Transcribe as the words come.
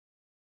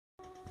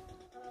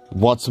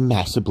What's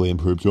massively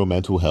improved your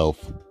mental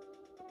health?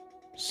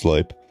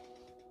 Sleep.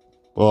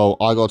 Well,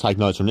 I gotta take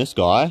notes from this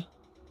guy.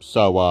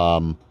 So,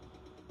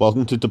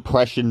 welcome to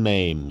depression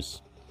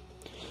memes.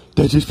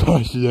 That is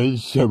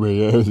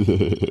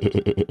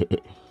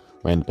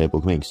Random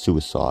people committing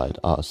suicide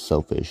are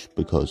selfish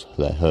because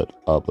they hurt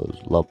others,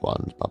 loved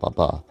ones, blah blah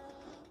blah.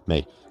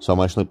 Me. So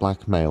emotionally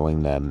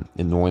blackmailing them,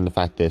 ignoring the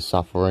fact they're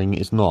suffering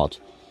is not.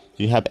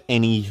 Do you have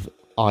any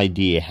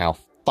idea how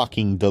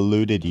fucking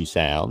deluded you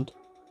sound?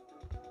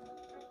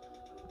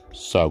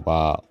 So,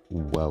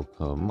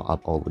 welcome.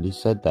 I've already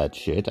said that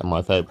shit, and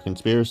my favorite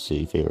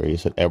conspiracy theory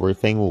is that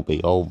everything will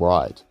be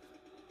alright.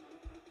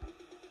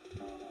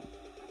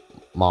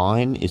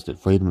 Mine is that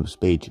freedom of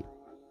speech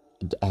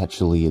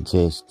actually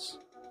exists.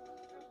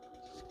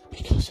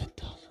 Because it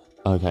doesn't.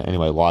 Okay,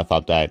 anyway, life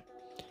update.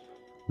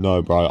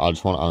 No, bro, I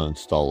just want to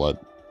uninstall it.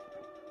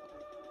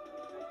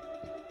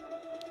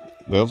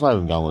 Where was I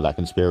even going with that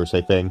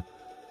conspiracy thing?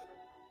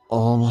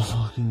 Oh my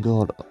fucking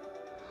god.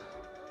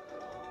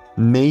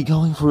 Me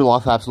going through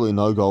life absolutely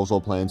no goals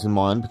or plans in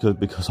mind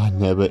because I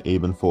never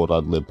even thought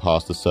I'd live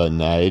past a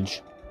certain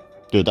age.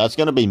 Dude, that's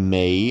gonna be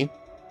me,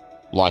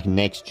 like,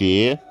 next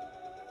year.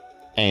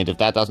 And if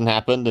that doesn't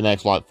happen, the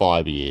next, like,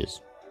 5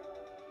 years.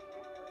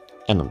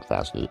 And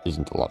 1,000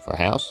 isn't a lot for a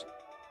house.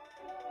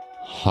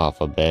 Half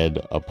a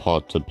bed, a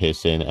pot to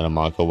piss in, and a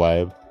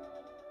microwave.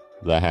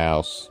 The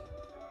house.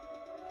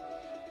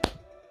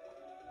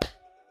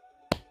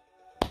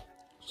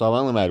 So I've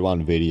only made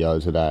one video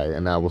today,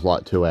 and that was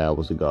like 2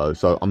 hours ago.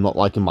 So I'm not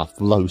like in my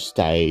flow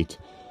state.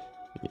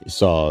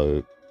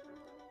 So,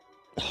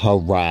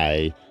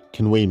 hooray.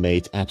 Can we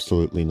meet?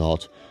 Absolutely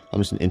not. I'm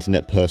just an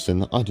internet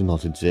person. I do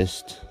not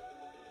exist.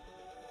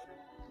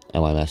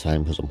 Am I that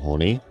same because I'm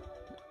horny?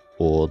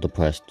 Or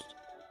depressed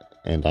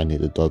and I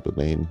need a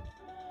dopamine?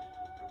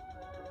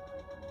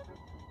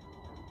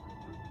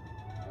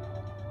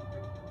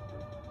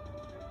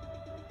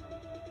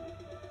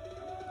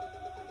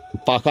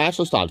 Fuck, I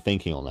actually started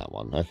thinking on that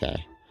one.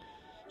 Okay.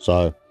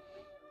 So,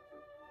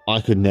 I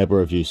could never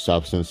have used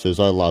substances.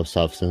 I love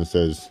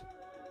substances.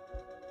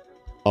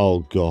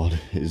 Oh god,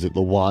 is it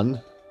the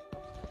one?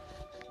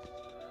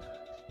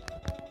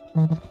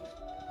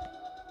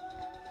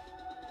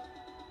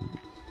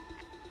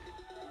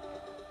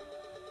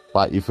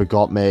 But you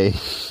forgot me.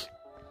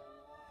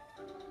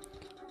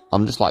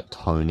 I'm just like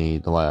Tony,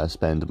 the way I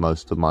spend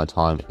most of my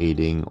time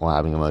eating or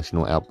having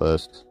emotional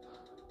outbursts.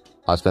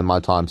 I spend my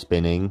time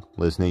spinning,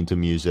 listening to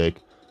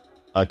music,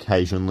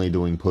 occasionally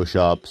doing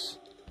push-ups,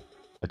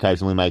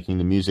 occasionally making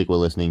the music we're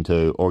listening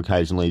to, or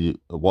occasionally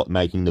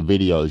making the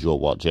videos you're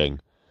watching.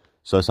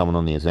 So someone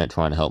on the internet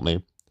trying to help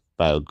me.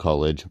 Failed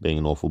college, being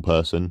an awful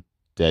person,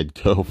 dead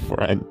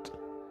girlfriend.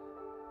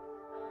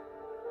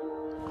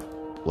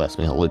 Bless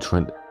me, Holy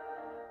Trinity.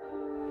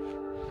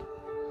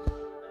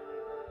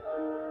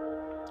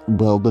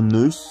 Well, the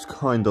noose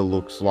kinda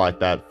looks like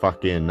that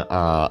fucking,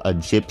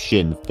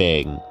 Egyptian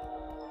thing.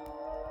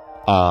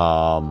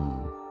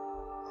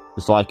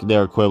 It's like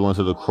their equivalent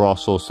of the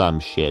cross or some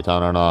shit, I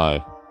don't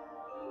know.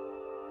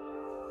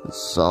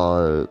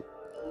 So,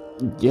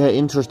 yeah,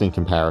 interesting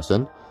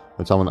comparison.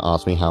 When someone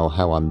asks me how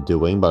I'm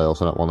doing, but I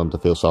also don't want them to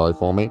feel sorry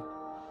for me.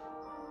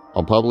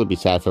 I'll probably be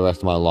sad for the rest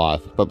of my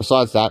life, but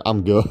besides that,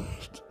 I'm good.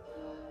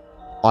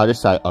 I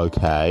just say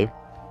okay,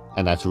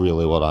 and that's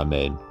really what I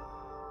mean.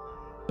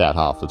 About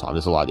half the time.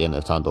 There's a light at the end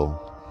of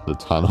the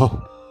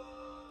tunnel.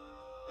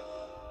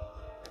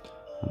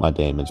 My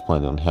demons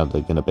planning on how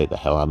they're gonna beat the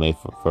hell out of me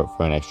for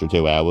an extra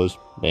 2 hours.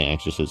 Being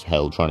anxious as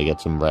hell, trying to get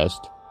some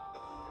rest.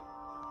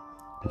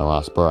 My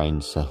last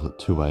brain cell at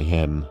 2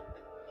 AM.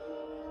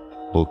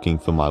 Looking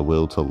for my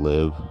will to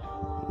live.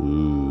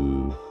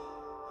 Ooh.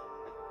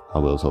 My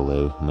will to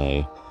live,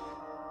 me.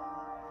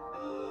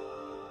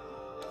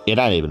 You're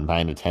not even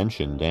paying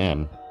attention,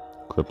 damn.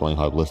 Crippling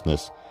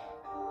hopelessness.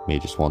 Me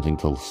just wanting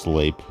to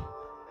sleep.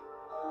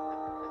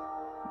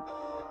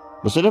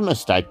 Was it a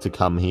mistake to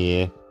come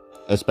here?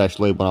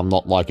 Especially when I'm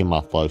not like in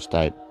my flow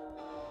state.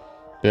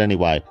 But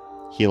anyway,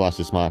 here lies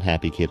the smart,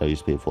 happy kid I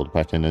used to be before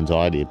depression and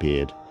anxiety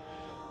appeared.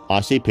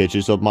 I see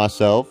pictures of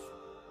myself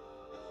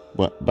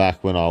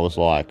back when I was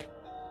like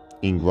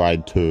in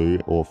grade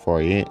 2 or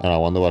 3, and I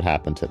wonder what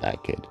happened to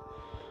that kid.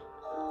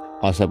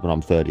 I said when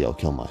I'm 30 I'll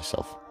kill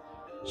myself.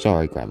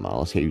 Sorry, Grandma,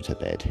 let's get you to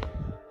bed.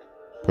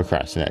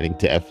 Procrastinating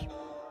death.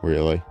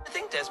 Really? I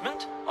think,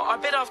 Desmond. I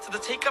bet after the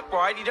teacup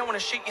ride you don't want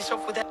to shoot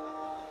yourself with that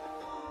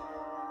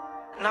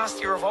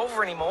nasty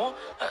revolver anymore.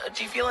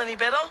 Do you feel any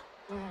better?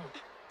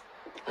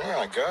 Yeah,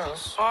 I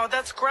guess. Oh,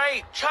 that's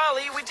great.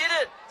 Charlie, we did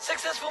it.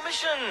 Successful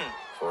mission.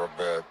 For a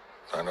bit.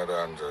 Then it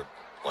ended.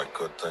 Like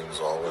good things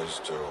always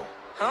do.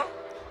 Huh?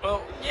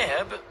 Well,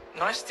 yeah, but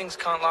nice things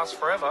can't last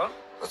forever.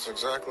 That's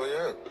exactly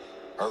it.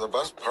 Are the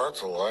best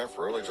parts of life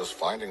really just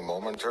finding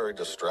momentary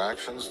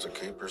distractions to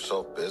keep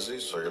yourself busy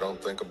so you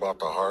don't think about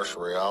the harsh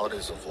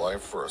realities of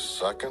life for a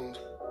second?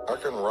 I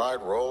can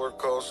ride roller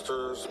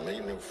coasters,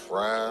 meet new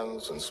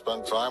friends, and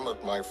spend time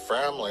with my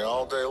family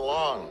all day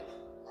long.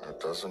 It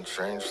doesn't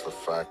change the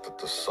fact that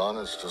the sun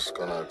is just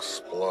gonna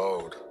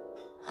explode.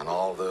 And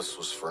all this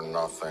was for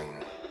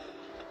nothing.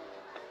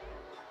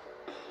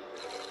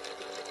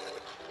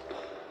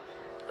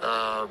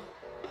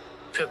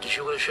 Pip, did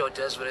you want to show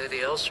Desmond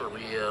anything else, or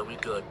we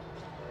good?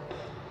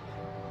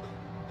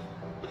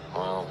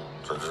 Well,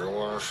 did you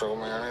want to show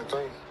me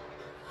anything?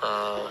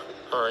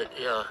 Alright,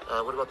 yeah,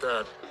 what about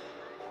that?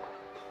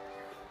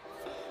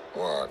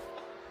 What?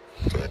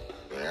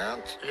 The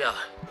ant? Yeah.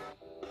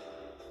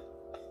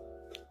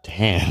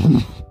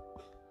 Damn.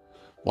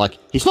 Like,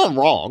 he's not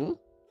wrong.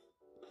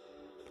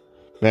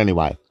 But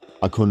anyway,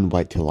 I couldn't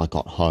wait till I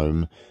got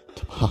home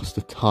to pass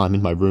the time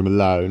in my room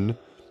alone.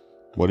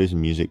 What is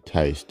music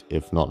taste,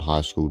 if not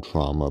high school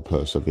trauma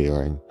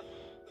persevering?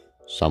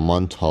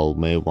 Someone told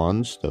me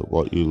once that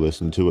what you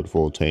listen to at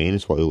 14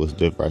 is what you listen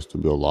to for the rest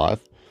of your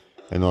life.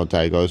 And not a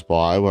day goes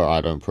by where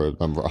I don't prove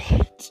them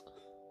right.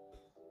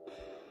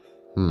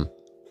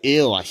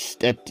 Ew, I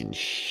stepped in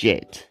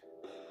shit.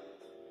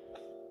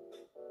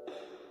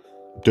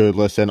 Dude,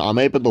 listen, I'm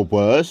either the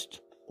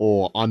worst,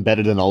 or I'm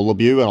better than all of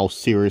you, and I'll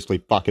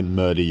seriously fucking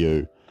murder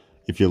you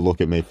if you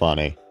look at me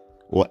funny.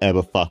 Or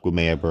ever fuck with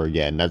me ever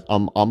again.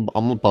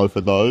 I'm both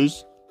of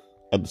those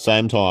at the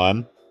same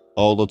time,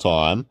 all the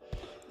time.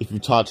 If you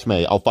touch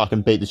me, I'll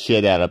fucking beat the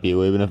shit out of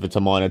you, even if it's a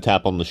minor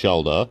tap on the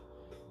shoulder.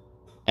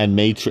 And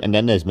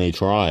then there's me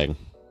trying.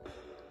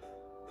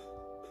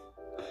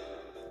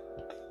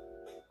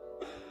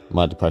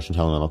 My depression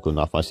telling me I'm not good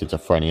enough. My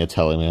schizophrenia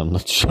telling me I'm the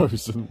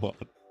chosen one.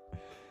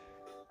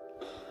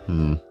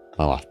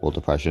 My life brought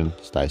depression.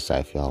 Stay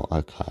safe, y'all.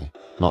 Okay.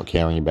 Not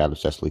caring about,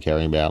 obsessively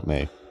caring about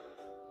me.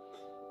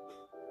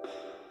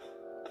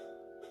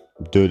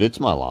 Dude, it's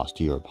my last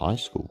year of high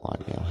school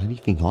right now. How do you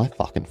think I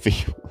fucking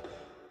feel?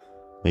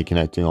 Me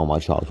connecting all my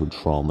childhood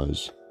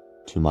traumas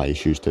to my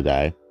issues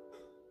today.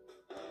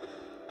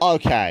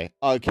 Okay.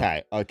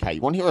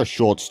 You want to hear a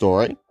short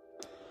story?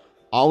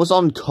 I was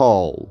on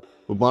call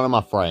with one of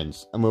my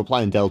friends, and we were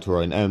playing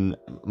Deltarune, and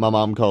my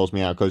mum calls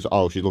me out because,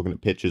 oh, she's looking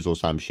at pictures or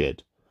some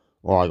shit.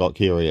 Or I got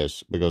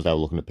curious because they were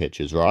looking at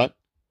pictures, right?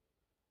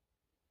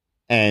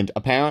 And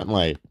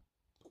apparently,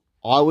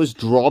 I was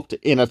dropped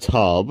in a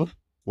tub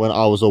when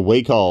I was a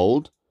week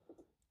old,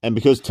 and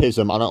because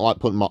TISM, I don't like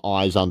putting my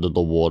eyes under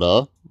the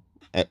water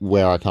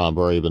where I can't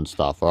breathe and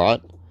stuff,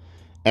 right?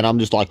 And I'm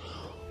just like,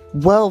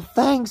 well,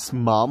 thanks,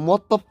 Mum,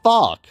 what the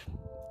fuck?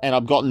 And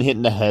I've gotten hit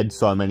in the head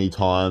so many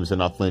times,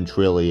 and I flinch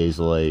really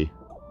easily.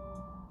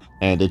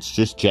 And it's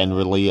just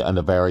generally a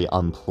very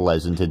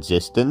unpleasant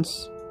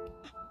existence.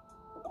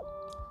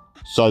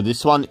 So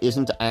this one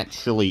isn't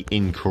actually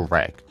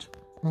incorrect.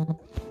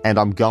 And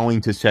I'm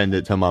going to send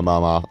it to my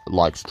mama,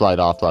 like, straight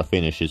after I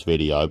finish this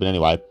video. But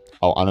anyway,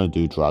 oh, I don't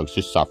do drugs,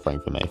 just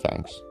suffering for me,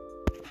 thanks.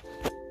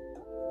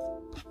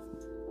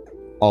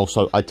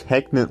 Also, I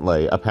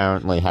technically,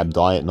 apparently, have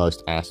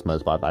diagnosed asthma,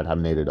 but I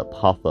haven't needed a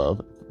puffer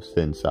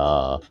since,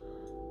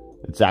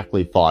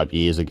 exactly 5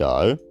 years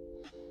ago.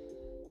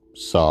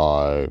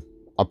 So,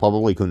 I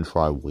probably couldn't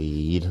try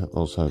weed.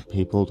 Also,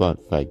 people don't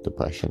fake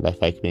depression, they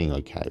fake being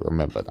okay.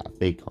 Remember that,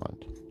 be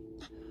kind.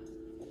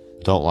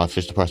 Adult life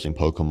is depressing.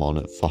 Pokemon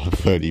at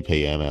 5:30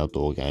 PM,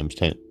 outdoor games,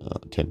 10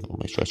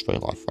 normally stress-free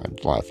life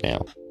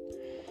now.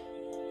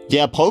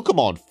 Yeah,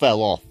 Pokemon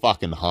fell off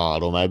fucking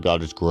hard, or maybe I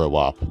just grew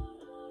up.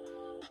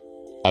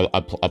 I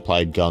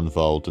played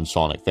Gunvolt and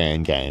Sonic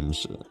fan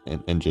games,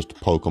 and just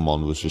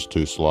Pokemon was just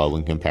too slow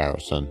in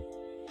comparison.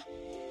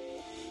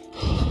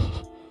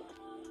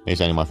 Me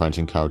sending my friends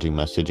encouraging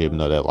message, even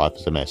though their life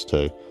is a mess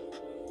too.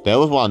 There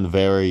was one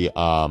very,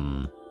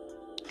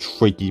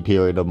 tricky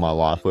period of my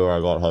life where I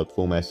got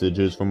hopeful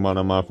messages from one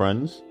of my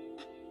friends.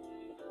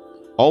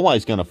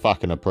 Always gonna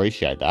fucking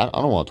appreciate that.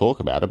 I don't want to talk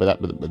about it,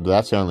 but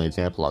that's the only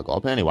example I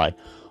got. But anyway,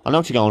 I know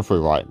what you're going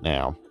through right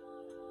now.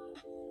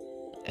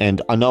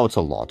 And I know it's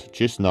a lot.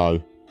 Just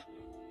know.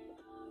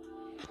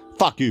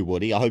 Fuck you,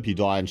 Woody. I hope you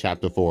die in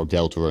Chapter 4 of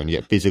Deltarune and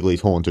get physically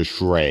torn to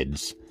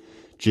shreds.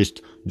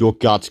 Just, your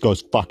guts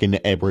goes fucking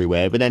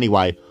everywhere. But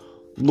anyway,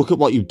 look at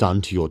what you've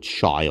done to your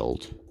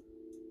child.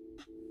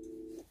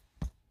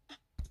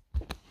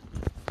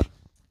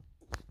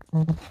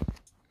 My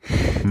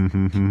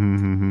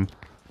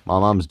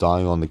mum's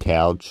dying on the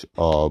couch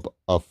of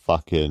a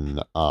fucking,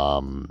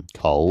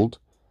 cold.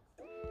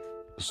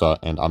 So,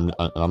 and I'm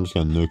just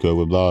gonna nuke her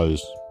with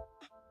those.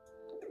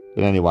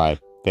 But anyway,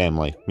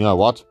 family, you know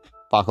what?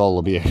 Fuck all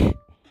of you.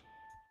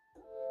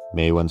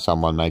 Me when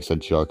someone makes a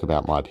joke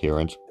about my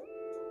appearance.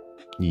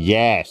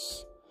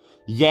 Yes!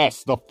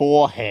 Yes, the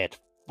forehead!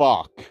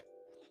 Fuck!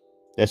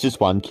 There's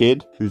just one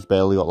kid who's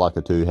barely got like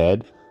a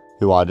 2-head,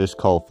 who I just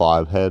call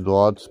 5-head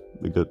lots,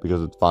 because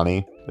it's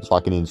funny. It's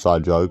like an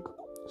inside joke.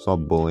 It's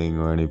not bullying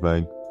or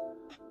anything.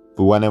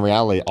 But when in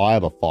reality, I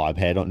have a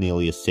 5-head, not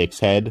nearly a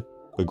 6-head.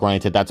 But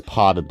granted, that's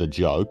part of the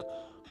joke.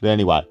 But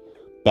anyway,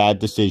 bad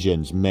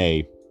decisions,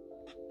 me.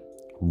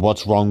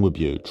 What's wrong with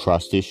you?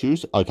 Trust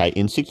issues? Okay,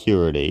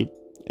 insecurity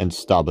and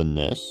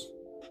stubbornness.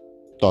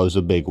 Those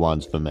are big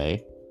ones for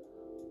me.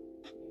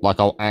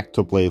 Like, I'll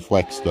actively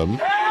flex them.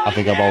 I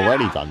think I've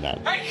already done that.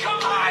 Hey,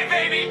 come on,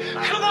 baby!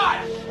 Come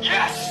on!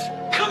 Yes!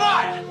 Come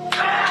on!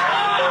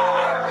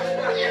 Ah!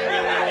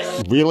 Yes!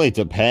 really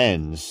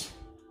depends.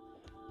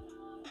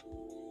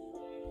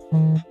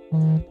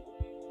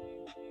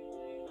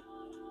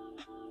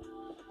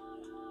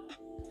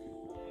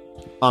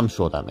 I'm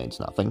sure that means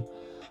nothing.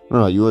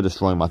 No, you are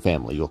destroying my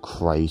family. You're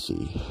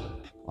crazy.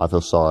 I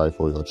feel sorry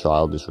for your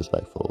child.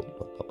 Disrespectful.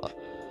 Blah, blah, blah.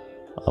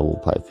 I will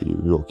pray for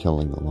you. You're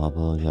killing your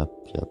mother.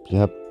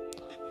 Yep.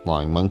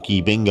 Flying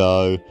monkey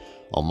bingo.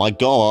 Oh my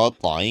god,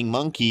 flying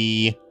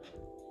monkey.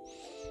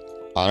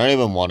 I don't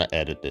even want to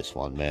edit this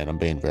one, man. I'm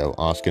being real.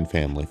 Asking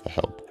family for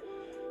help.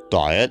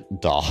 Diet?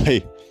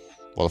 Die.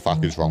 What the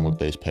fuck is wrong with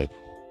these people?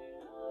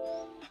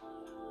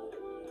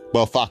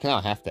 Well, fuck, now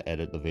I have to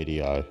edit the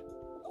video.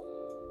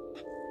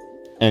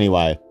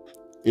 Anyway,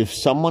 if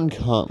someone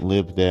can't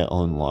live their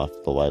own life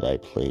the way they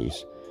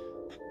please,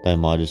 they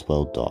might as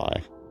well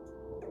die.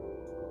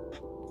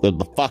 The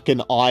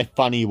fucking eye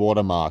funny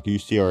watermark. You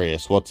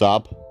serious? What's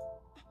up?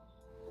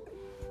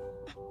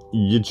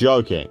 You're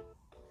joking.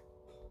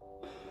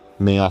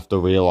 Me after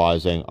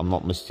realizing I'm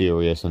not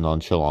mysterious and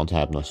nonchalant, I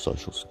have no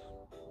socials.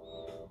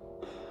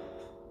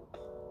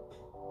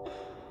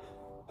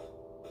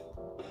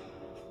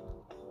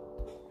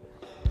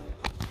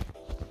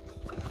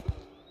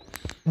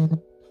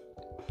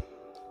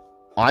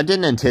 I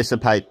didn't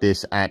anticipate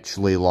this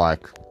actually,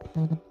 like,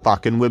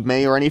 fucking with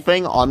me or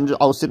anything. I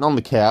was sitting on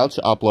the couch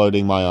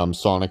uploading my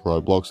Sonic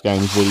Roblox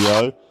games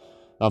video. And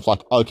I was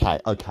like, okay.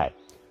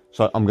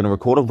 So I'm going to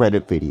record a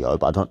Reddit video,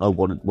 but I don't know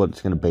what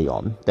it's going to be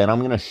on. Then I'm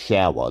going to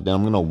shower. Then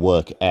I'm going to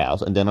work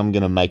out. And then I'm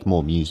going to make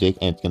more music.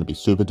 And it's going to be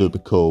super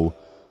duper cool.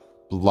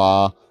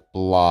 Blah,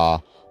 blah,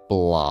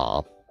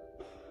 blah.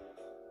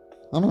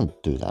 I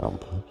don't do that on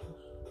purpose.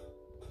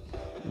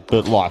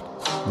 But, like,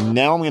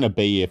 now I'm going to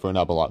be here for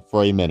another, like,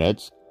 3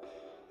 minutes.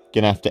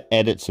 Gonna have to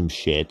edit some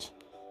shit.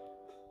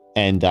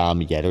 And,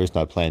 yeah, there is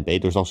no plan B.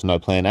 There's also no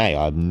plan A.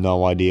 I have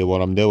no idea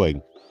what I'm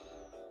doing.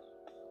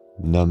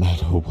 No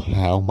matter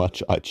how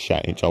much I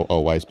change, I'll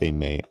always be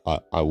me. I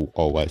will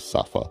always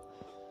suffer.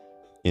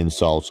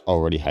 Insults,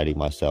 already hating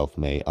myself,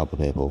 me, other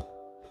people.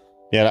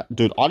 Yeah,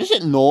 dude, I just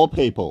ignore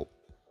people.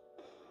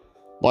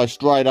 Like,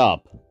 straight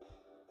up.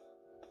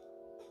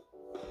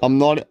 I'm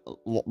not,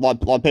 like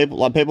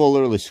people are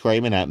literally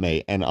screaming at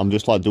me, and I'm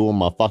just, like, doing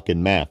my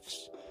fucking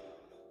maths.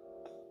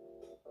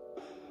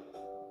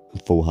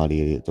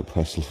 Foolhardy idiot,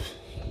 depressed.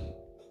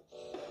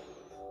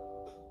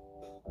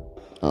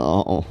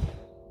 Oh,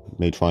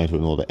 me trying to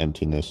ignore the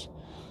emptiness.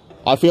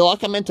 I feel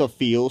like I'm meant to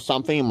feel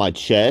something in my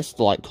chest,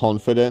 like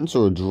confidence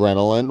or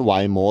adrenaline,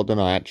 way more than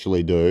I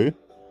actually do.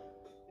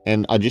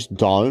 And I just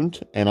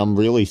don't, and I'm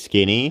really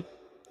skinny,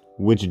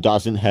 which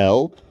doesn't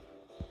help.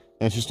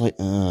 And it's just like,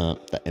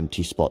 the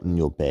empty spot in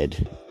your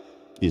bed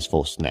is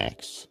for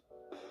snacks,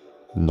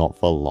 not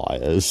for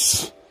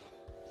liars.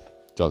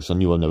 Jokes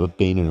on you, I've never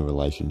been in a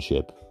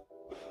relationship.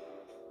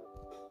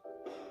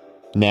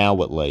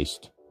 Now, at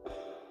least.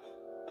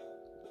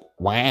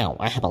 Wow,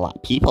 I have a lot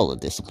of people to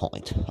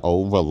disappoint.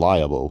 Oh,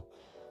 reliable.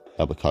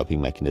 Other coping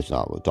mechanism,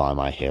 I will dye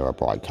my hair a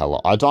bright colour.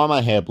 I dye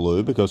my hair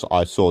blue because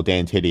I saw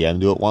Dan TDM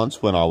do it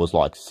once when I was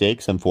like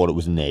 6 and thought it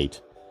was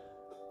neat.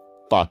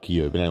 Fuck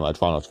you. But anyway, I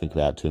try not to think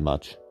about it too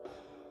much.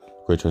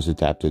 Creature is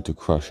adapted to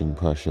crushing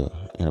pressure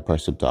and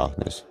oppressive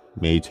darkness.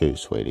 Me too,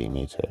 sweetie,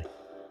 me too.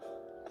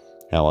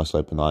 How I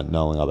sleep at night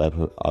knowing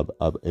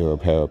I'm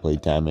irreparably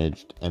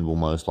damaged and will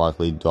most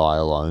likely die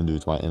alone due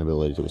to my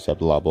inability to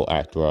accept love or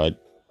act right.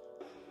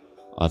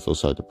 I feel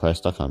so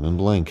depressed I can't even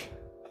blink.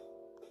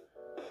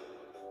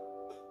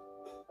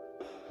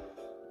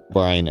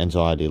 Brain,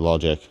 anxiety,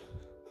 logic.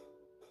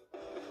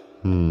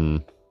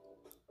 Get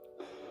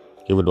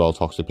rid of all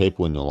toxic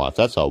people in your life.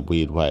 That's a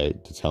weird way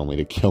to tell me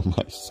to kill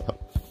myself.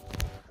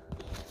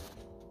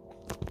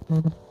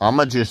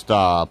 I'ma just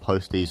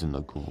post these in the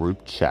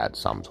group chat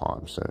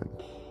sometime soon.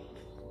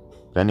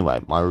 But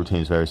anyway, my routine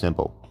is very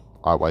simple.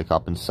 I wake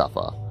up and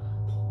suffer.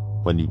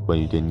 When you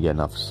didn't get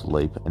enough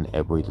sleep and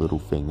every little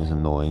thing is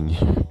annoying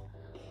you.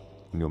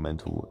 And your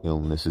mental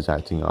illness is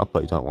acting up,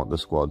 but you don't want the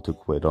squad to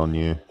quit on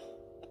you.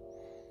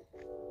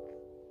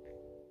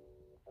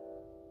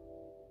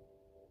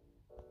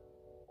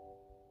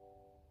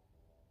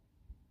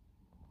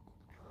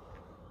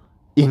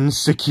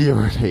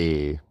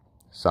 Insecurity.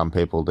 Some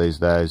people these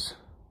days.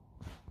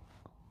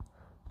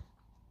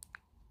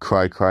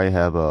 Cray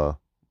have a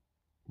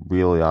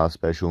really are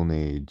special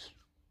needs.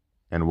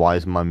 And why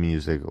is my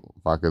music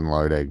fucking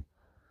loading?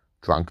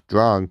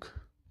 Drunk.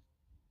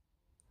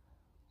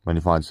 When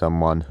you find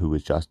someone who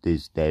is just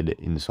as dead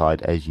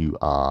inside as you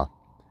are,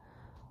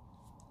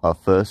 a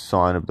first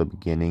sign of the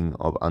beginning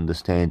of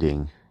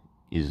understanding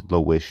is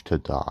the wish to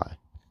die.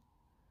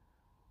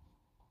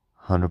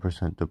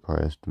 100%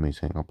 depressed, me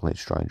seeing a complete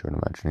stranger and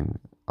imagining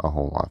a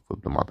whole life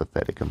with them are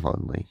pathetic and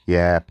lonely.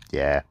 Yeah.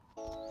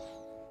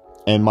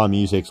 And my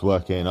music's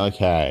working,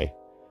 okay.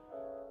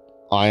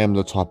 I am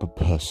the type of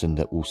person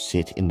that will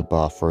sit in the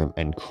bathroom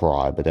and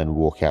cry, but then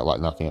walk out like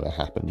nothing ever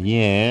happened.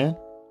 Yeah.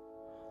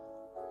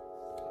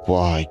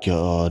 Why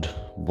God?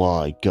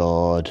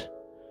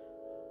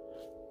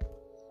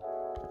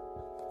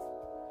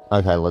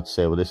 Okay, let's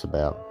see what this is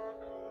about.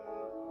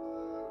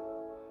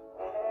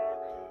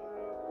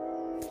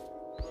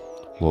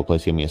 Lord,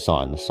 please give me a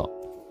sign this song.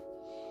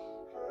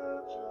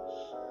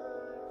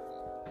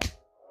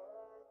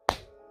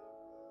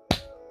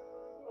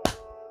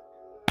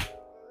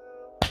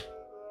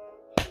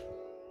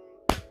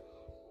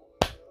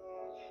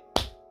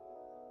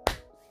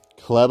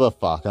 Clever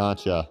fuck,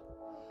 aren't you?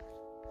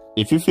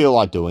 If you feel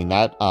like doing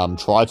that,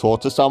 try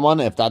talk to someone.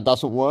 If that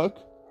doesn't work,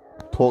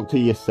 talk to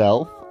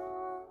yourself.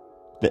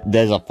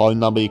 There's a phone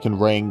number you can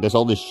ring. There's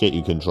all this shit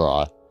you can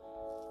try.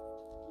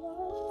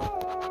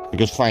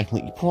 Because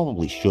frankly, you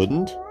probably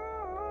shouldn't.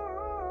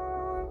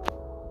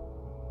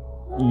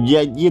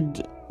 Yeah, you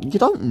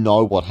don't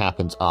know what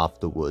happens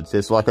afterwards.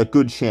 There's like a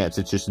good chance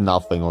it's just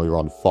nothing or you're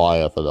on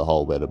fire for the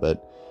whole bit of it.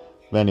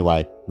 But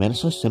anyway, man,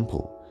 it's so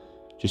simple.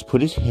 Just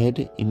put his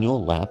head in your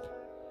lap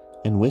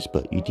and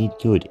whisper, "You did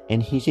good,"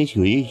 and he's as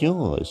good as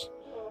yours.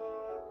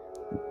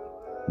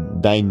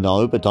 They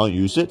know but don't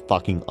use it?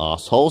 Fucking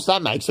assholes.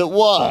 That makes it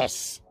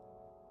worse!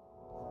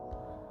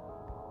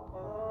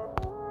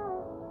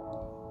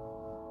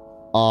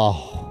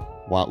 Oh,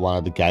 one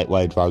of the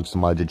gateway drugs to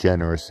my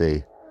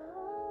degeneracy.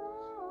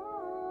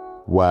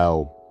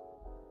 Well,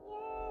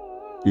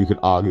 you could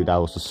argue that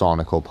was the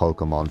Sonic or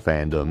Pokemon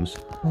fandoms,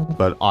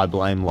 but I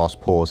blame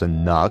Lost Paws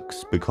and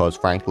Nux because,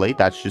 frankly,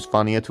 that's just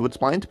funnier to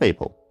explain to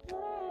people.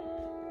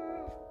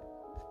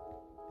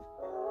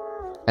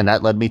 And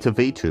that led me to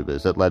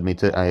VTubers, that led me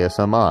to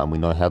ASMR, and we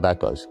know how that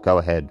goes. Go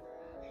ahead.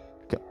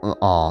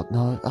 Oh,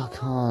 no, I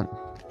can't.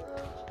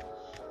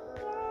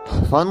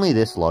 If only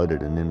this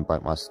loaded and didn't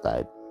break my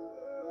state.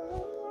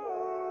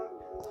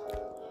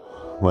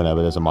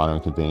 Whenever there's a minor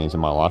inconvenience in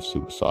my life,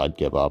 suicide,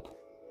 give up.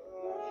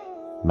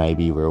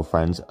 Maybe real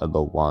friends are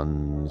the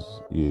ones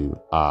you...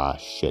 Ah,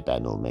 shit, that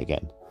annoyed me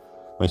again.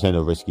 When I send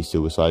a risky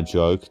suicide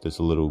joke, there's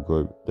a little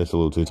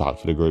too tight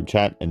for the group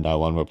chat, and no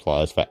one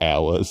replies for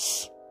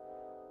hours.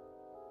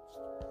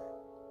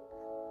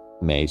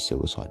 May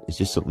suicide. Is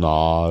this...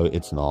 No,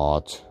 it's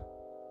not.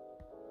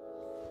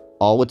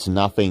 Oh, it's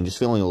nothing. Just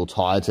feeling a little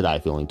tired today.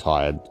 Feeling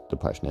tired.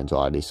 Depression,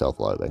 anxiety,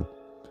 self-loathing.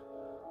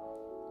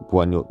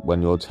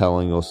 When you're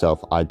telling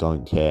yourself, "I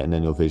don't care," and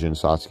then your vision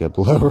starts to get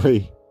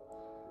blurry.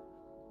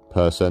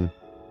 Person.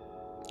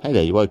 Hey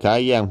there, you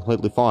okay? Yeah, I'm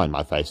completely fine.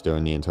 My face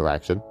during the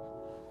interaction.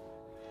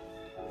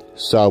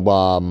 So,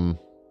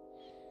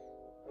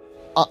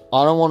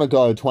 I don't want to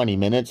go 20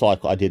 minutes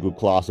like I did with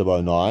Class of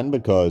 09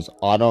 because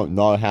I don't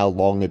know how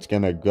long it's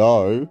going to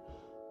go,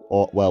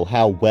 or, well,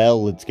 how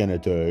well it's going to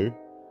do.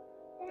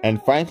 And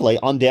frankly,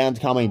 I'm down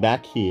to coming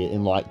back here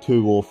in like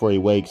 2 or 3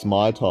 weeks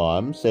my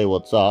time, see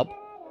what's up.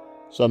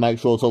 So make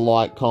sure to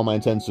like,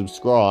 comment, and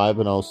subscribe,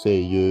 and I'll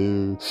see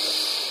you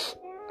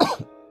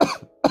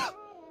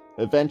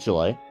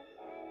eventually.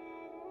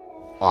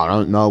 I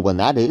don't know when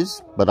that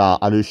is, but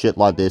I do shit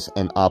like this,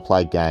 and I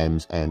play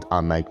games, and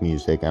I make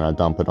music, and I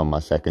dump it on my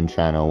second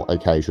channel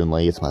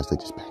occasionally. It's mostly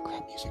just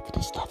background music for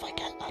the stuff I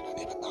get.